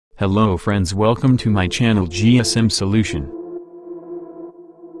Hello friends, welcome to my channel GSM Solution.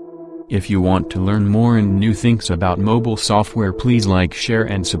 If you want to learn more and new things about mobile software, please like, share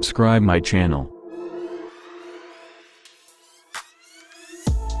and subscribe my channel.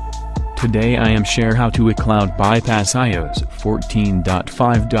 Today I am share how to iCloud bypass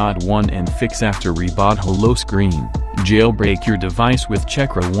iOS14.5.1 and fix after reboot hello screen, jailbreak your device with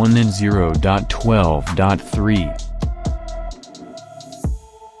Chekra 1 and 0.12.3.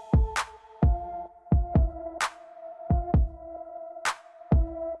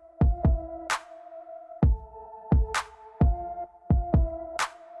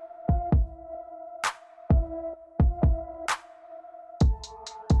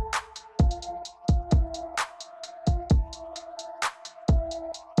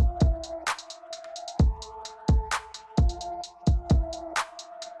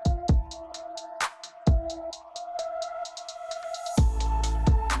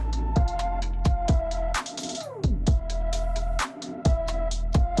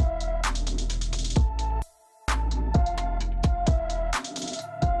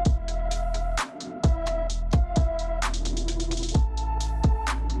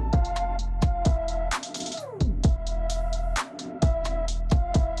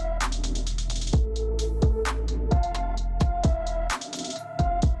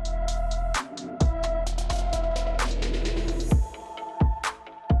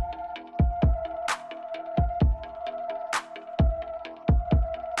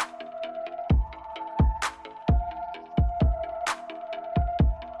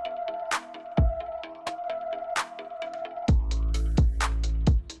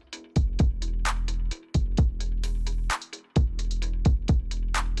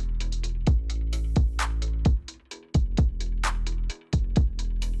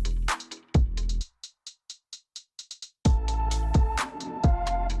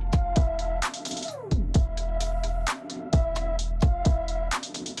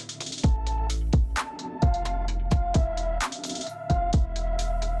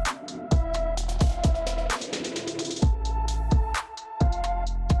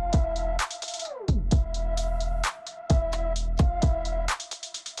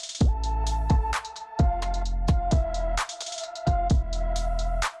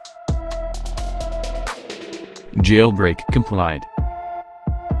 Jailbreak complied.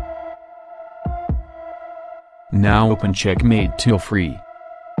 Now open Checkmate tool free.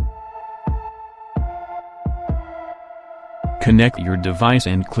 Connect your device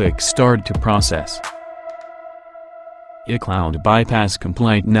and click Start to process. iCloud bypass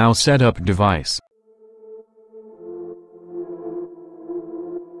complete. Now set up device.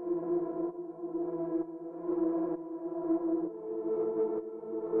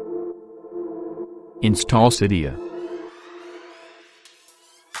 Install Cydia.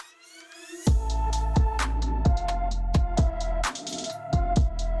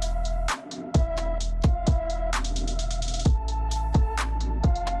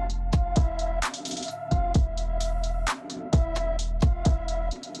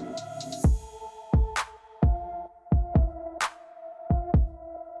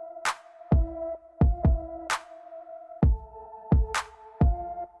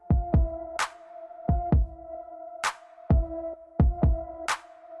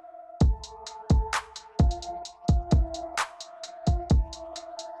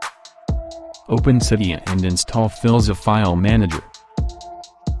 Open Cydia and install Files a File Manager.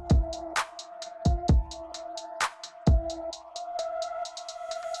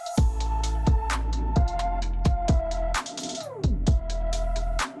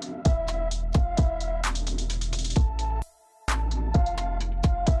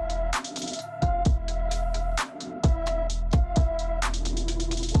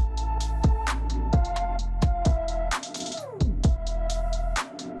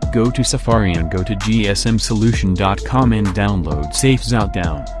 Go to Safari and go to gsmsolution.com and download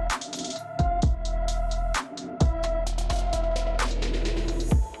SafeZout.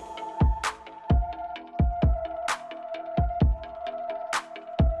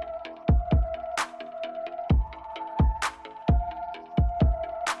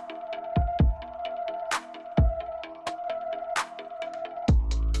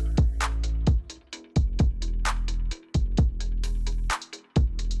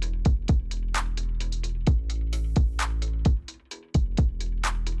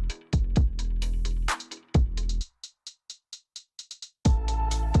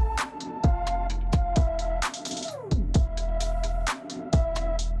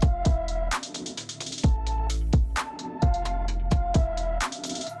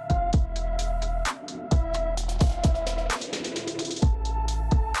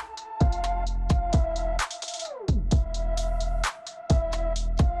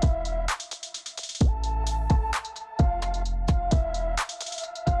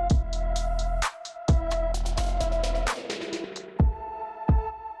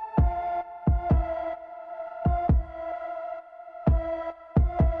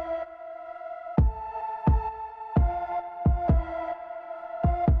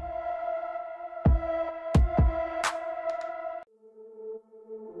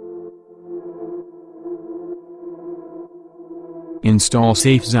 Install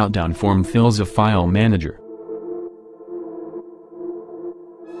Cydia from Filza File Manager.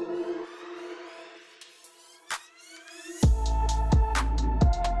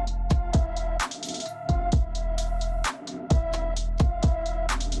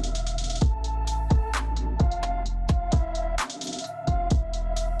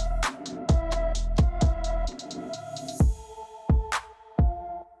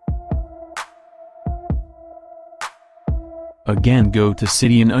 Again, go to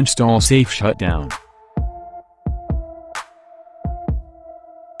Cydia and install Safe Shutdown.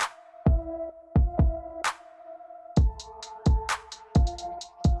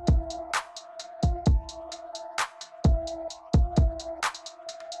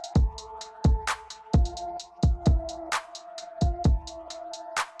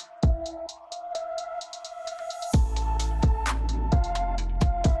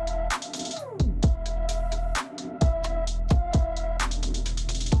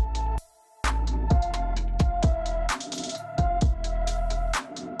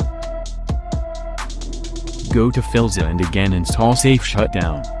 Go to Filza and again install Safe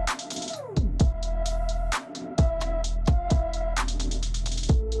Shutdown.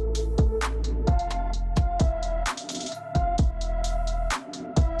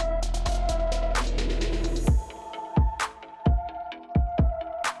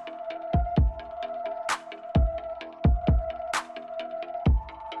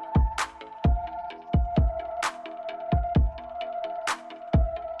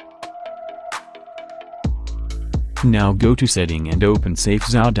 Now go to Setting and open Safe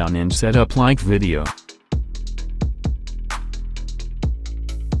Shutdown and set up like video.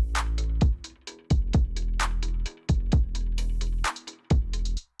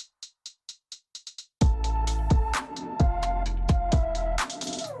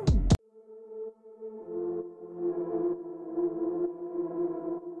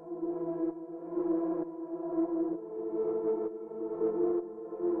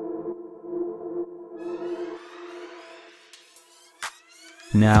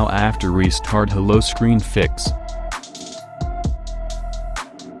 Now after restart hello screen fix.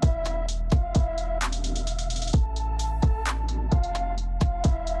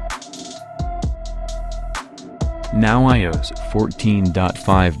 Now iOS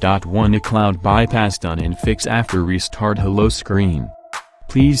 14.5.1 iCloud bypass done and fix after restart hello screen.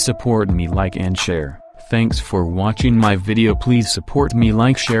 Please support me, like and share. Thanks for watching my video. Please support me,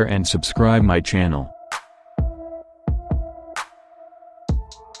 like, share and subscribe my channel.